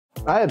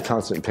I had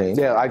constant pain.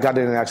 Yeah, I got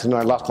in an accident,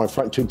 I lost my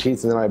front 2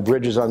 teeth, and then I had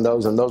bridges on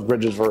those, and those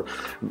bridges were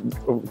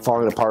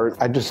falling apart.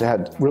 I just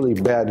had really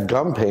bad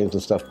gum pains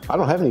and stuff. I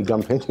don't have any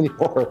gum pains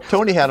anymore.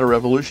 Tony had a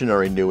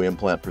revolutionary new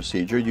implant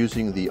procedure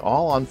using the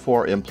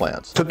all-on-4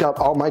 implants. Took out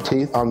all my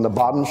teeth on the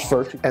bottoms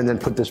first, and then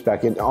put this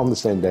back in on the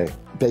same day.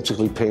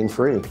 Basically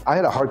pain-free. I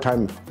had a hard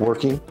time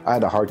working. I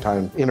had a hard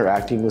time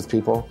interacting with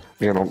people.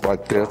 You know,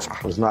 like this.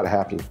 I was not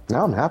happy.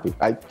 Now I'm happy.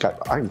 I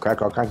can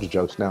crack all kinds of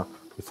jokes now.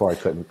 Before I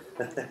couldn't.